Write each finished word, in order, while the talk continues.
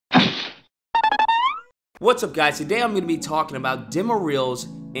What's up, guys? Today I'm going to be talking about demo reels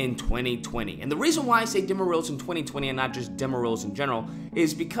in 2020. And the reason why I say demo reels in 2020 and not just demo reels in general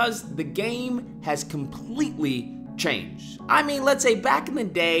is because the game has completely changed. I mean, let's say back in the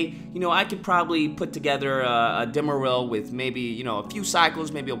day, I could probably put together a demo reel with maybe, a few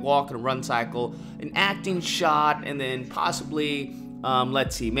cycles, maybe a walk and a run cycle, an acting shot, and then possibly,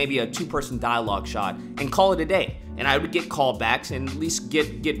 let's see, maybe a two-person dialogue shot, and call it a day. And I would get callbacks and at least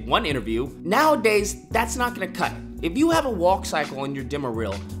get one interview. Nowadays, that's not gonna cut it. If you have a walk cycle in your demo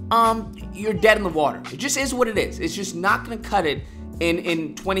reel, you're dead in the water. It just is what it is. It's just not gonna cut it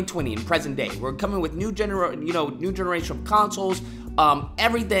in 2020, in present day. We're coming with new generation of consoles.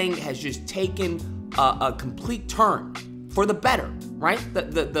 Everything has just taken a complete turn for the better, right?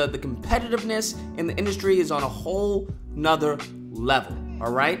 The competitiveness in the industry is on a whole nother level.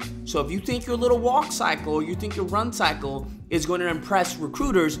 All right? So if you think your little walk cycle or you think your run cycle is going to impress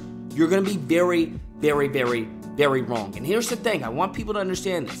recruiters, you're going to be very, very, very, very wrong. And here's the thing. I want people to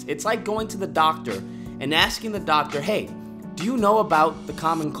understand this. It's like going to the doctor and asking the doctor, hey, do you know about the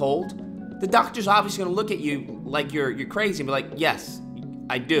common cold? The doctor's obviously going to look at you like you're crazy and be like, yes,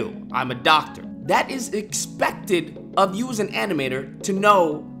 I do. I'm a doctor. That is expected of you as an animator to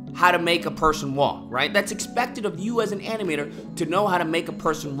know how to make a person walk, right? That's expected of you as an animator to know how to make a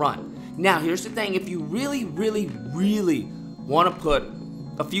person run. Now, here's the thing. If you really, really, really want to put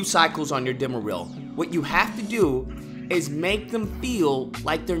a few cycles on your demo reel, what you have to do is make them feel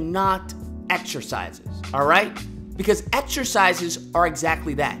like they're not exercises, all right? Because exercises are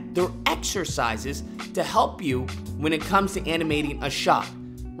exactly that. They're exercises to help you when it comes to animating a shot,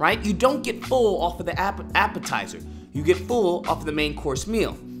 right? You don't get full off of the appetizer. You get full off of the main course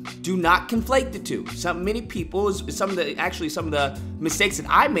meal. Do not conflate the two. Many people, some of the mistakes that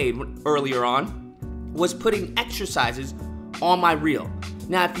I made earlier on was putting exercises on my reel.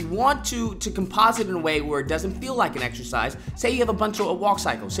 Now, if you want to composite in a way where it doesn't feel like an exercise, say you have a bunch of walk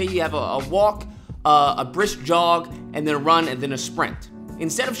cycles. Say you have a walk, a brisk jog, and then a run, and then a sprint.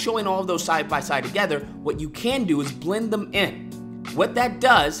 Instead of showing all of those side by side together, what you can do is blend them in. What that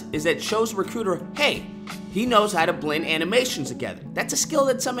does is that shows the recruiter, hey, he knows how to blend animations together. That's a skill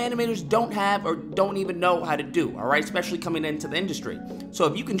that some animators don't have or don't even know how to do, all right? Especially coming into the industry. So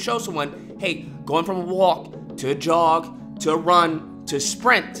if you can show someone, hey, going from a walk to a jog to a run to a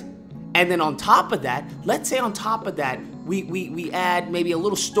sprint, and then on top of that, let's say on top of that, we add maybe a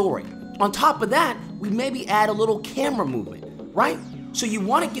little story. On top of that, we maybe add a little camera movement, right? So you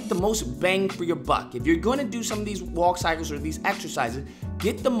want to get the most bang for your buck. If you're going to do some of these walk cycles or these exercises,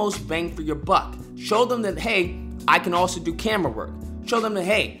 get the most bang for your buck. Show them that, hey, I can also do camera work. Show them that,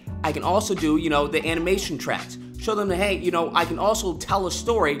 hey, I can also do, the animation tracks. Show them that, hey, I can also tell a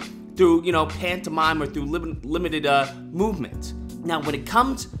story through, pantomime or through limited movements. Now, when it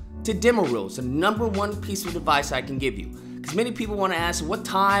comes to demo reels, the number one piece of advice I can give you, because many people want to ask, what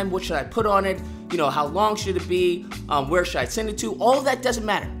time, what should I put on it? How long should it be? Where should I send it to? All of that doesn't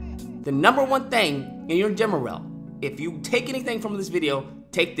matter. The number one thing in your demo reel, if you take anything from this video,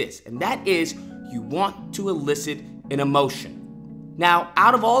 take this, and that is you want to elicit an emotion. Now,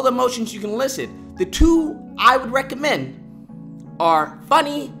 out of all the emotions you can elicit, the two I would recommend are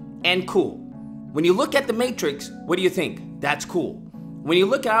funny and cool. When you look at The Matrix, what do you think? That's cool. When you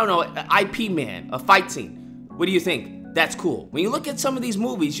look at, I don't know, IP Man, a fight scene, what do you think? That's cool. When you look at some of these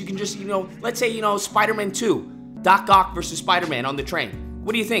movies, you can just, let's say, Spider-Man 2, Doc Ock versus Spider-Man on the train.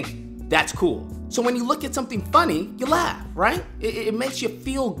 What do you think? That's cool. So when you look at something funny, you laugh, right? It makes you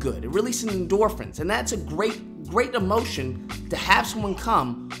feel good. It releases endorphins, and that's a great emotion to have someone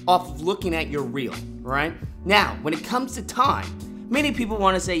come off of looking at your reel, right? Now, when it comes to time, many people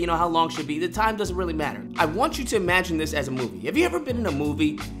want to say, how long should it be? The time doesn't really matter. I want you to imagine this as a movie. Have you ever been in a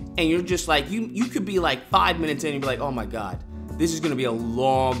movie and you're just like, you could be like 5 minutes in and be like, oh my God, this is gonna be a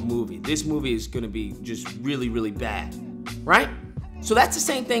long movie. This movie is gonna be just really, really bad, right? So that's the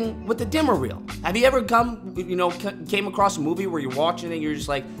same thing with the demo reel. Have you ever came across a movie where you're watching it and you're just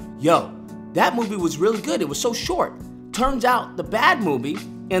like, yo, that movie was really good. It was so short. Turns out the bad movie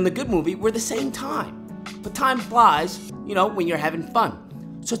and the good movie were the same time. But time flies, when you're having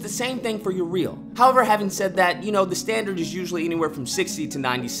fun. So it's the same thing for your reel. However, having said that, the standard is usually anywhere from 60 to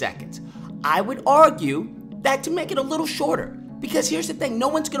 90 seconds. I would argue that to make it a little shorter, because here's the thing, no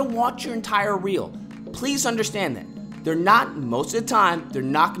one's gonna watch your entire reel. Please understand that. Most of the time, they're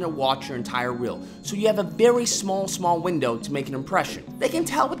not gonna watch your entire reel. So you have a very small window to make an impression. They can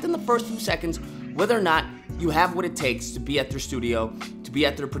tell within the first few seconds whether or not you have what it takes to be at their studio, to be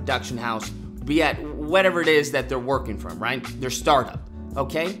at their production house, to be at whatever it is that they're working from, right? Their startup.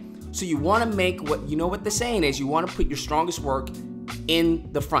 Okay? So you want to make what the saying is, you want to put your strongest work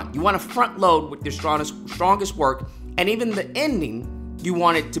in the front. You want to front load with your strongest work, and even the ending, you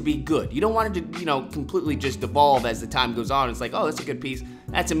want it to be good. You don't want it to, you know, completely just devolve as the time goes on. It's like, oh, that's a good piece,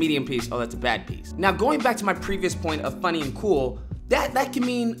 that's a medium piece, oh, that's a bad piece. Now, going back to my previous point of funny and cool, that can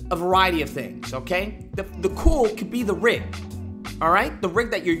mean a variety of things, okay? The cool could be the rig, all right? The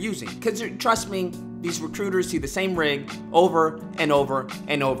rig that you're using, because trust me, these recruiters see the same rig over and over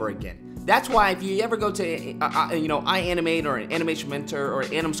and over again. That's why if you ever go to, you know, iAnimate or an Animation Mentor or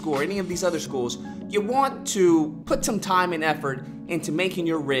Anim School or any of these other schools, you want to put some time and effort into making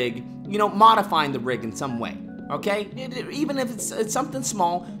your rig, you know, modifying the rig in some way, okay? Even if it's something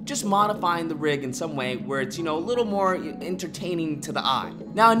small, just modifying the rig in some way where it's, you know, a little more entertaining to the eye.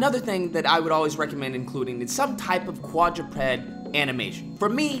 Now, another thing that I would always recommend including is some type of quadruped animation. For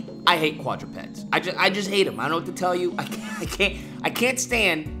me, I hate quadrupeds. I just hate them. I don't know what to tell you. I can't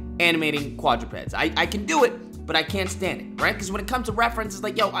stand animating quadrupeds. I can do it, but I can't stand it, right? Because when it comes to reference, it's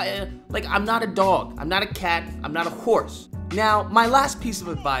like, yo, I'm not a dog, I'm not a cat, I'm not a horse. Now, my last piece of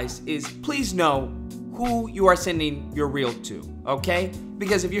advice is please know who you are sending your reel to, okay?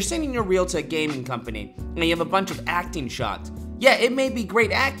 Because if you're sending your reel to a gaming company and you have a bunch of acting shots, yeah, it may be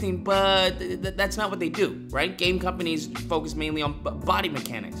great acting, but that's not what they do, right? Game companies focus mainly on body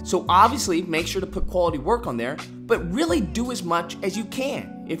mechanics. So obviously, make sure to put quality work on there, but really do as much as you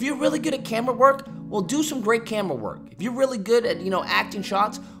can. If you're really good at camera work, well, do some great camera work. If you're really good at, you know, acting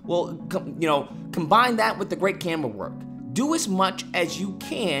shots, well, you know, combine that with the great camera work. Do as much as you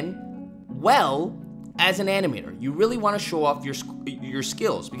can well as an animator. You really want to show off your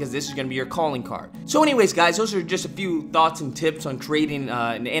skills because this is going to be your calling card. So anyways, guys, those are just a few thoughts and tips on creating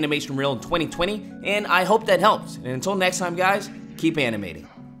an animation reel in 2020, and I hope that helps. And until next time, guys, keep animating.